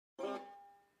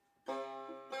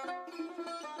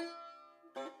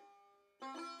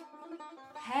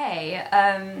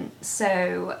Hey,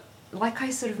 so like I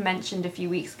sort of mentioned a few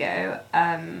weeks ago,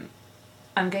 I'm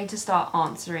going to start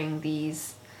answering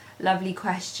these lovely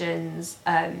questions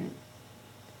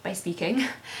by speaking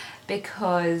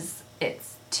because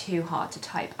it's too hard to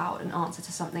type out an answer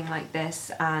to something like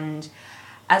this, and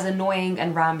as annoying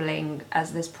and rambling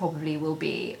as this probably will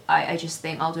be, I just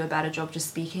think I'll do a better job just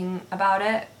speaking about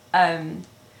it.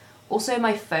 Also,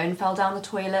 my phone fell down the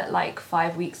toilet like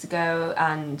 5 weeks ago,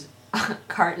 and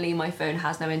currently my phone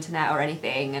has no internet or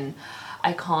anything, and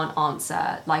I can't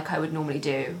answer like I would normally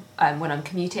do when I'm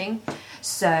commuting.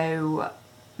 So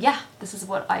yeah, this is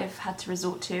what I've had to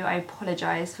resort to. I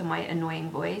apologise for my annoying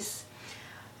voice.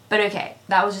 But okay,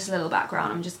 that was just a little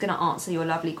background. I'm just going to answer your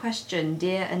lovely question,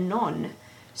 dear Anon.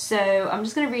 So I'm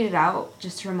just going to read it out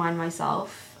just to remind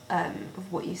myself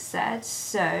of what you said.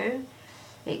 So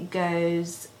it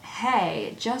goes,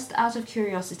 hey, just out of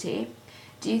curiosity,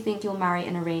 do you think you'll marry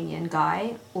an Iranian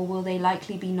guy, or will they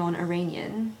likely be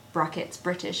non-Iranian, brackets,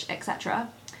 British, etc.?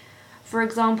 For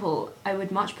example, I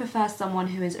would much prefer someone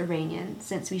who is Iranian,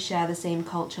 since we share the same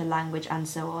culture, language, and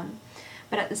so on.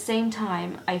 But at the same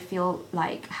time, I feel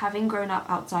like, having grown up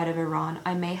outside of Iran,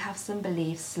 I may have some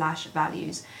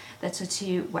beliefs/values that are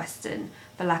too Western,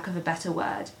 for lack of a better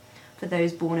word, for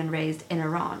those born and raised in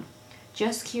Iran.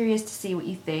 Just curious to see what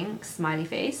you think, smiley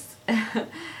face.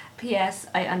 P.S.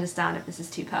 I understand if this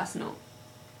is too personal.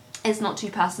 It's not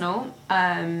too personal.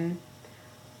 I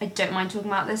don't mind talking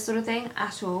about this sort of thing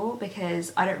at all,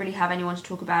 because I don't really have anyone to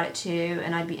talk about it to,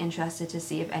 and I'd be interested to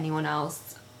see if anyone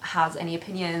else has any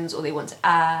opinions, or they want to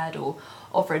add or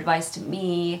offer advice to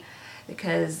me,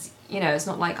 because, you know, it's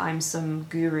not like I'm some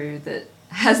guru that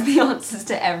has the answers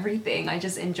to everything. I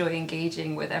just enjoy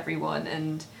engaging with everyone,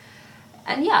 and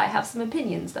yeah, I have some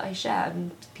opinions that I share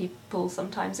and people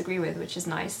sometimes agree with, which is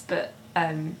nice, but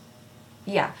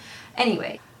yeah.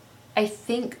 Anyway, I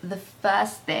think the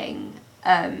first thing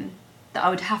that I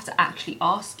would have to actually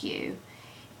ask you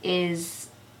is,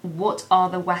 what are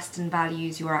the Western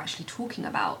values you're actually talking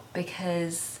about?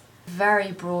 Because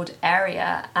very broad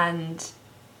area, and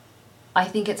I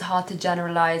think it's hard to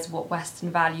generalize what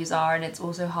Western values are, and it's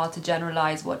also hard to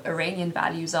generalize what Iranian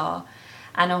values are.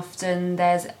 And often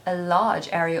there's a large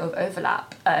area of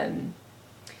overlap.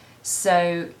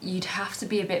 So you'd have to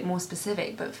be a bit more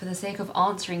specific, but for the sake of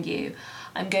answering you,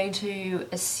 I'm going to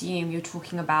assume you're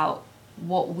talking about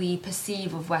what we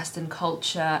perceive of Western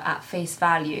culture at face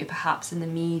value, perhaps in the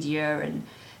media and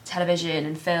television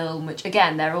and film, which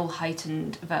again, they're all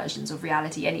heightened versions of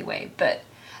reality anyway, but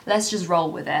let's just roll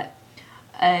with it.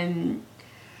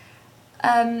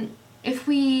 If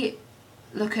we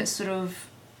look at sort of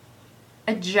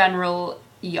a general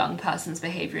young person's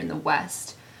behaviour in the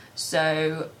West,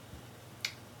 so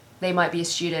they might be a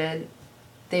student,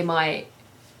 they might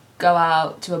go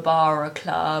out to a bar or a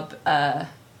club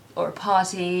or a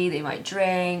party, they might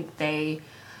drink, they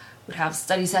would have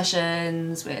study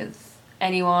sessions with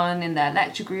anyone in their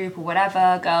lecture group or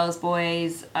whatever, girls,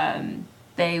 boys,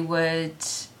 they would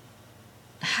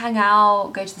hang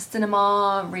out, go to the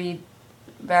cinema, read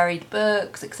varied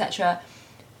books, etc.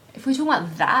 If we talk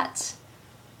about that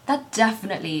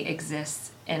definitely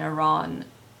exists in Iran,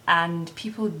 and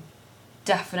people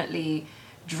definitely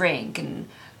drink and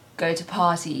go to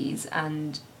parties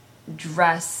and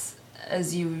dress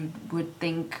as you would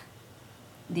think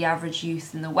the average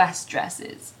youth in the West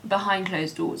dresses, behind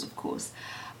closed doors, of course.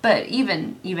 But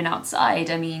even outside,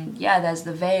 I mean, yeah, there's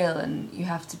the veil, and you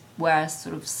have to wear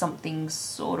sort of something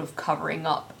sort of covering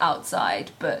up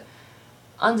outside, but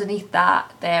underneath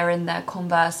that, they're in their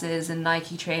Converses and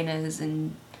Nike trainers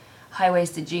and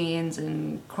high-waisted jeans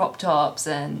and crop tops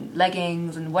and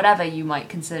leggings and whatever you might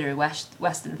consider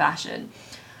Western fashion.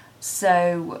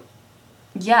 So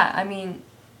yeah, I mean,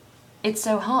 it's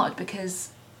so hard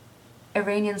because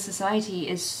Iranian society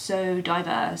is so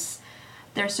diverse.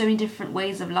 There are so many different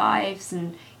ways of lives,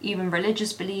 and even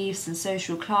religious beliefs and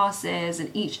social classes,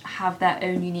 and each have their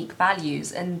own unique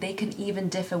values, and they can even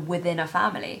differ within a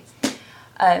family.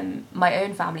 My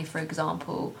own family, for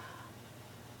example,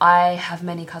 I have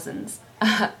many cousins,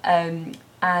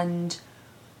 and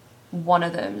one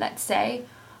of them, let's say,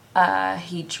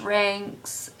 he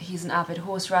drinks, he's an avid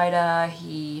horse rider,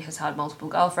 he has had multiple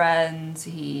girlfriends,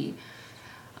 he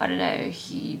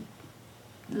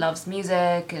loves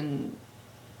music and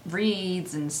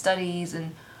reads and studies,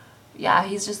 and yeah,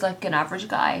 he's just like an average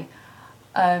guy.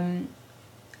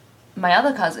 My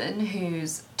other cousin,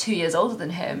 who's 2 years older than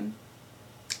him,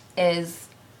 is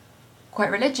quite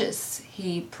religious.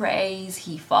 He prays,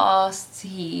 he fasts,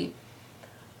 he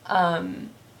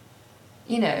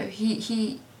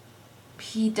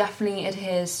definitely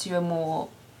adheres to a more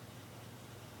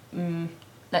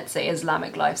let's say,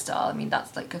 Islamic lifestyle. I mean,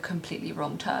 that's like a completely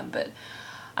wrong term, but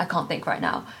I can't think right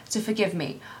now, so forgive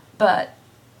me.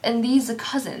 And these are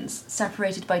cousins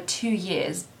separated by 2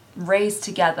 years, raised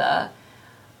together,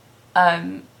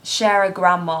 share a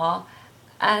grandma,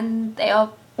 and they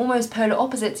are almost polar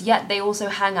opposites, yet they also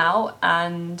hang out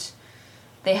and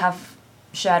they have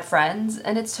shared friends,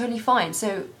 and it's totally fine.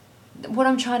 So what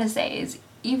I'm trying to say is,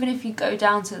 even if you go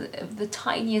down to the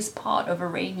tiniest part of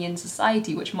Iranian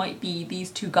society, which might be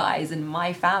these 2 guys and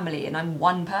my family, and I'm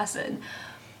one person,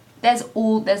 there's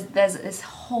this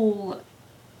whole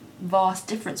vast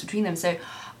difference between them. So,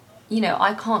 you know,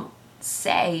 I can't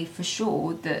say for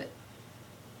sure that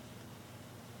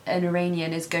an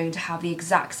Iranian is going to have the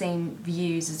exact same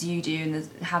views as you do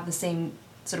and have the same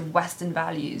sort of Western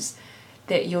values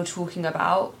that you're talking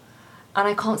about. And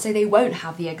I can't say they won't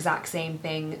have the exact same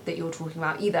thing that you're talking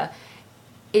about either.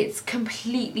 It's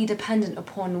completely dependent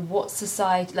upon what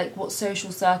society, like what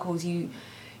social circles you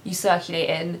circulate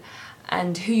in,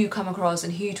 and who you come across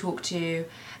and who you talk to.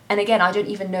 And again, I don't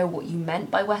even know what you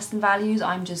meant by Western values.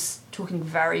 I'm just talking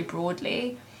very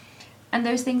broadly. And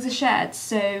those things are shared.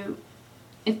 So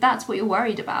if that's what you're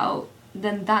worried about,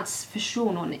 then that's for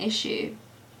sure not an issue.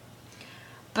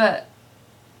 But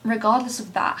regardless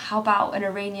of that, how about an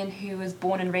Iranian who was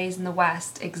born and raised in the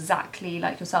West, exactly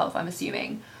like yourself, I'm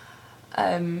assuming?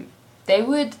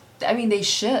 They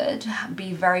should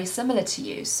be very similar to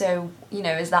you. So, you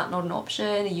know, is that not an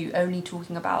option? Are you only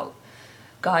talking about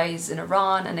guys in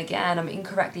Iran? And again, I'm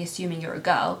incorrectly assuming you're a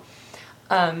girl.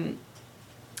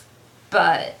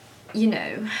 But, you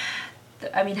know,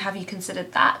 I mean, have you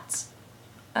considered that?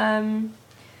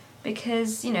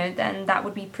 Because, you know, then that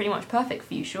would be pretty much perfect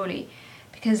for you, surely.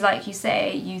 Because, like you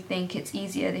say, you think it's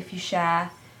easier if you share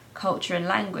culture and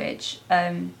language,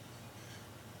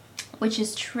 which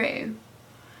is true.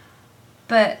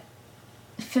 But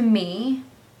for me,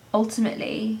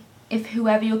 ultimately, if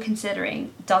whoever you're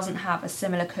considering doesn't have a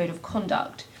similar code of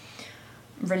conduct,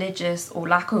 religious or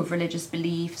lack of religious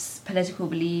beliefs, political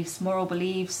beliefs, moral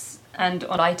beliefs, and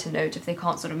on a lighter note, if they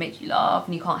can't sort of make you laugh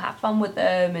and you can't have fun with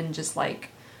them and just like,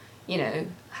 you know,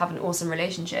 have an awesome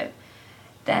relationship,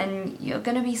 then you're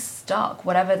going to be stuck,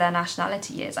 whatever their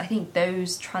nationality is. I think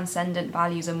those transcendent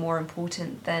values are more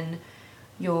important than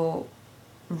your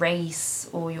race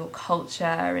or your culture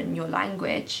and your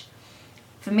language.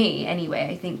 For me, anyway,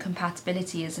 I think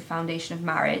compatibility is the foundation of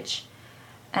marriage.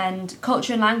 And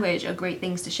culture and language are great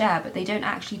things to share, but they don't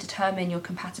actually determine your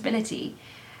compatibility.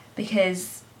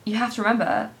 Because you have to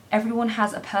remember, everyone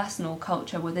has a personal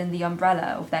culture within the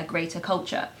umbrella of their greater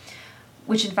culture,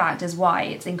 which in fact is why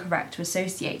it's incorrect to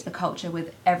associate a culture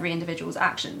with every individual's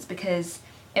actions, because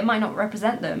it might not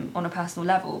represent them on a personal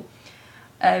level.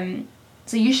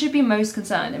 So you should be most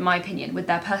concerned, in my opinion, with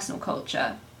their personal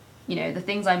culture. You know, the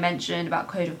things I mentioned about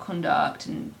code of conduct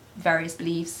and various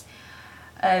beliefs.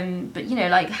 But, you know,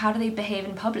 like, how do they behave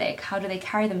in public? How do they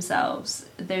carry themselves?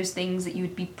 Those things that you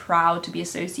would be proud to be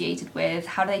associated with.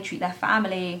 How do they treat their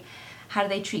family? How do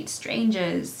they treat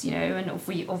strangers? You know, and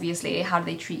obviously, how do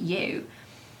they treat you?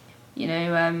 You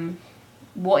know,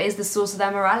 what is the source of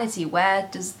their morality?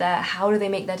 How do they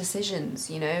make their decisions?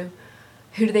 You know,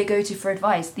 who do they go to for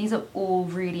advice? These are all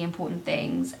really important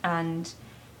things, and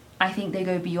I think they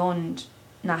go beyond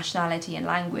nationality and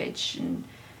language and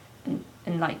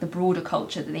like the broader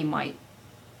culture that they might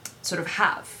sort of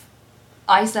have.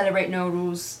 I celebrate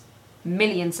Nowruz,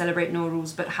 millions celebrate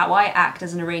Nowruz, but how I act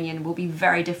as an Iranian will be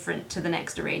very different to the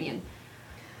next Iranian.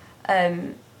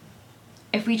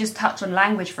 If we just touch on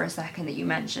language for a second that you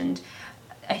mentioned,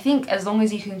 I think as long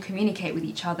as you can communicate with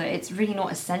each other, it's really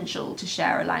not essential to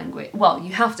share a language. Well,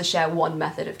 you have to share one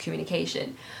method of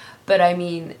communication, but I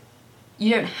mean,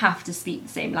 you don't have to speak the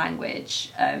same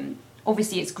language.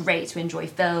 Obviously, it's great to enjoy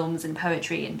films and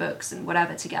poetry and books and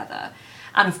whatever together.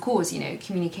 And of course, you know,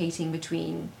 communicating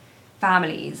between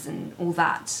families and all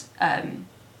that.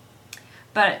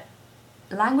 But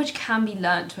language can be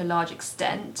learnt to a large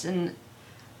extent, and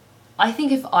I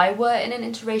think if I were in an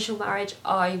interracial marriage,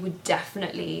 I would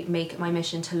definitely make it my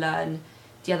mission to learn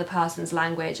the other person's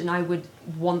language, and I would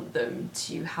want them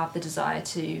to have the desire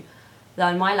to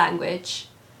learn my language,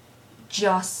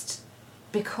 just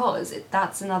because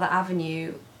that's another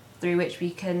avenue through which we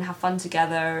can have fun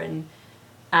together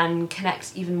and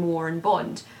connect even more and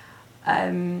bond.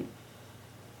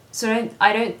 So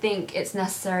I don't think it's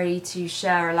necessary to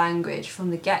share a language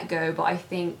from the get-go, but I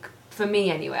think, for me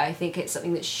anyway, I think it's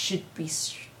something that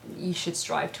you should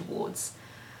strive towards,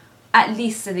 at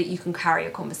least so that you can carry a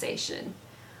conversation.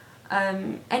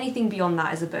 Anything beyond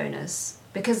that is a bonus,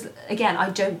 because again, I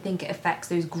don't think it affects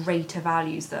those greater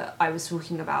values that I was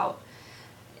talking about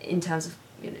in terms of,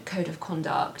 code of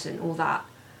conduct and all that.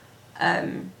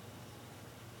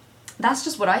 That's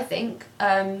just what I think.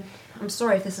 I'm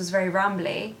sorry if this was very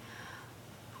rambly,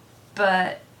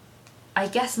 but I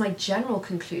guess my general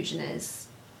conclusion is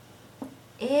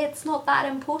it's not that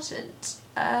important.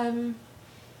 You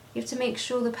have to make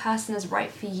sure the person is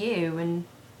right for you, and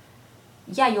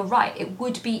yeah, you're right, it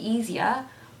would be easier,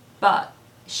 but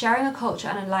sharing a culture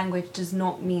and a language does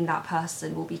not mean that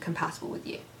person will be compatible with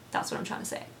you. That's what I'm trying to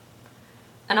say.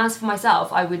 And as for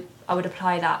myself, I would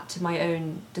apply that to my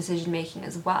own decision making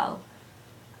as well.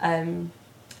 I'm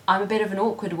a bit of an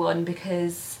awkward one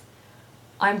because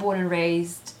I'm born and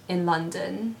raised in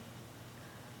London.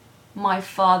 My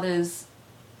father's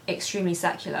extremely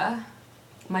secular.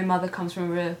 My mother comes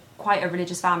from quite a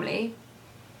religious family.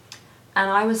 And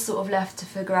I was sort of left to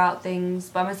figure out things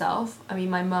by myself. I mean,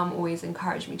 my mum always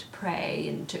encouraged me to pray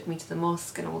and took me to the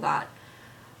mosque and all that.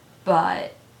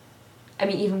 But, I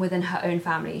mean, even within her own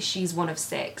family, she's one of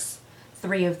 6.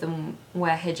 3 of them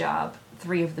wear hijab,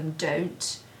 3 of them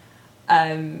don't.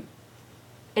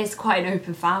 It's quite an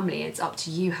open family. It's up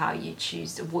to you how you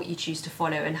choose, what you choose to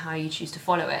follow and how you choose to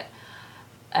follow it.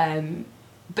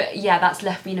 But yeah, that's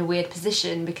left me in a weird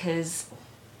position because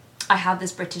I have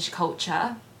this British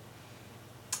culture,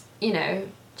 you know,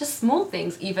 just small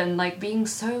things, even like being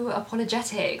so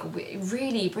apologetic.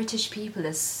 Really, British people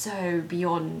are so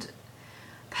beyond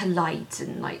polite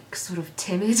and like sort of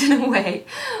timid in a way,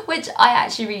 which I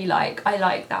actually really like. I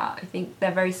like that. I think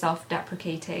they're very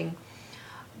self-deprecating,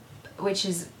 which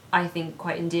is, I think,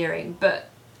 quite endearing. But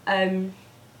yeah,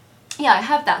 I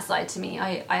have that side to me.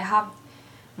 I have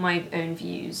my own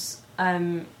views,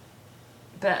 but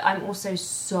I'm also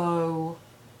so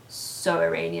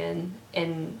Iranian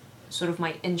in sort of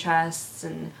my interests,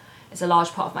 and it's a large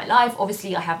part of my life.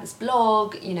 Obviously, I have this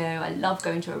blog, you know, I love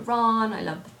going to Iran, I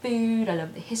love the food, I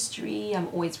love the history, I'm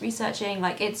always researching,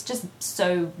 like, it's just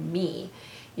so me,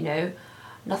 you know.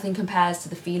 Nothing compares to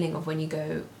the feeling of when you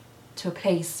go to a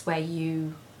place where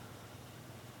you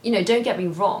know, don't get me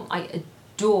wrong, I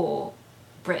adore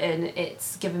Britain,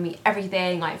 it's given me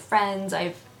everything, I have friends,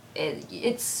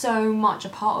 it's so much a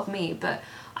part of me, but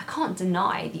I can't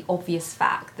deny the obvious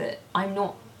fact that I'm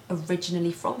not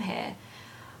originally from here.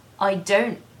 I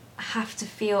don't have to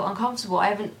feel uncomfortable.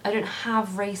 I don't have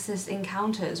racist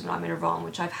encounters when I'm in Iran,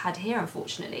 which I've had here,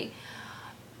 unfortunately.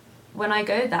 When I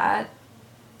go there,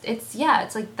 it's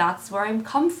like that's where I'm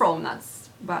come from.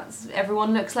 That's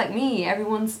everyone looks like me,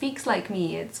 everyone speaks like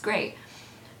me. It's great.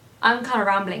 I'm kind of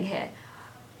rambling here.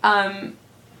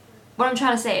 What I'm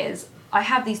trying to say is I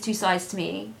have these 2 sides to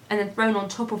me, and then thrown on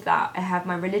top of that, I have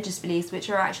my religious beliefs, which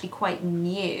are actually quite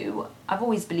new. I've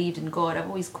always believed in God, I've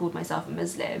always called myself a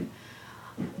Muslim,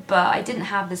 but I didn't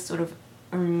have this sort of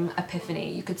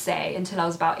epiphany, you could say, until I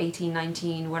was about 18,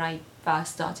 19, when I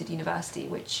first started university,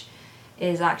 which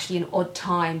is actually an odd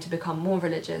time to become more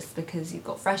religious because you've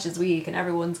got Freshers' Week and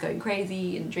everyone's going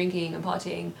crazy and drinking and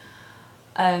partying.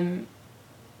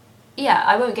 Yeah,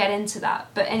 I won't get into that,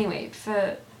 but anyway,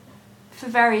 for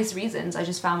various reasons, I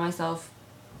just found myself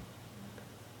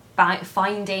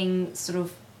finding sort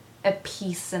of a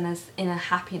peace and inner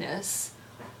happiness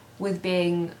with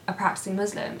being a practicing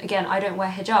Muslim. Again, I don't wear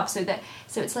hijab,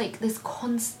 so it's like this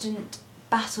constant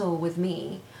battle with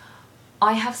me.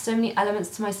 I have so many elements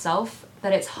to myself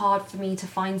that it's hard for me to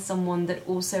find someone that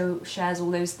also shares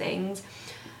all those things.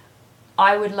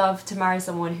 I would love to marry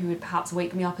someone who would perhaps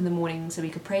wake me up in the morning so we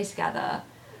could pray together,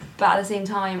 but at the same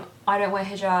time, I don't wear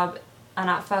hijab, and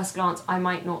at first glance I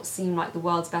might not seem like the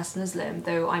world's best Muslim,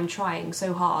 though I'm trying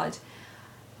so hard.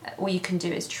 All you can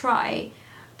do is try,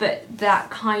 but that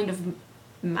kind of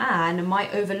man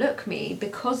might overlook me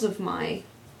because of my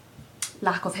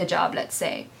lack of hijab, let's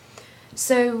say.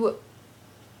 So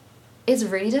it's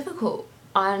really difficult,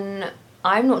 and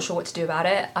I'm not sure what to do about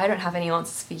it. I don't have any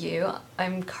answers for you.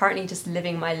 I'm currently just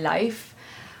living my life.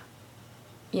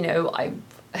 You know, I've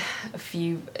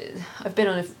been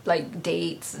on like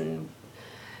dates and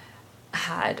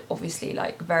had obviously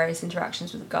like various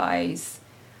interactions with guys,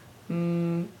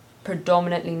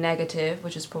 predominantly negative,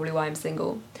 which is probably why I'm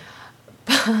single.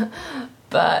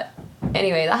 But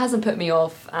anyway, that hasn't put me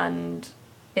off, and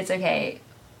it's okay.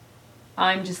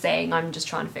 I'm just saying, I'm just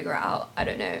trying to figure it out. I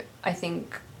don't know. I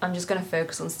think I'm just going to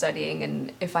focus on studying,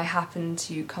 and if I happen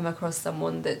to come across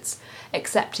someone that's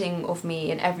accepting of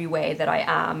me in every way that I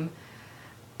am,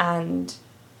 and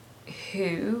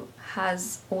who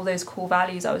has all those core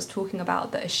values I was talking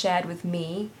about that are shared with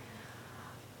me,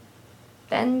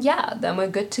 then yeah, then we're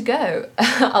good to go.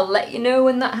 I'll let you know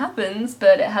when that happens,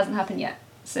 but it hasn't happened yet.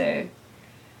 So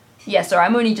yeah, sorry,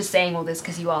 I'm only just saying all this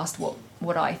because you asked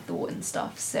what I thought and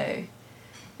stuff, so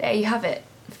there you have it.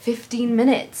 15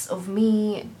 minutes of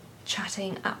me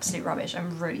chatting absolute rubbish.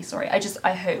 I'm really sorry.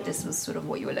 I hope this was sort of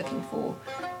what you were looking for.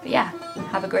 But yeah,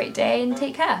 have a great day and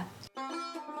take care.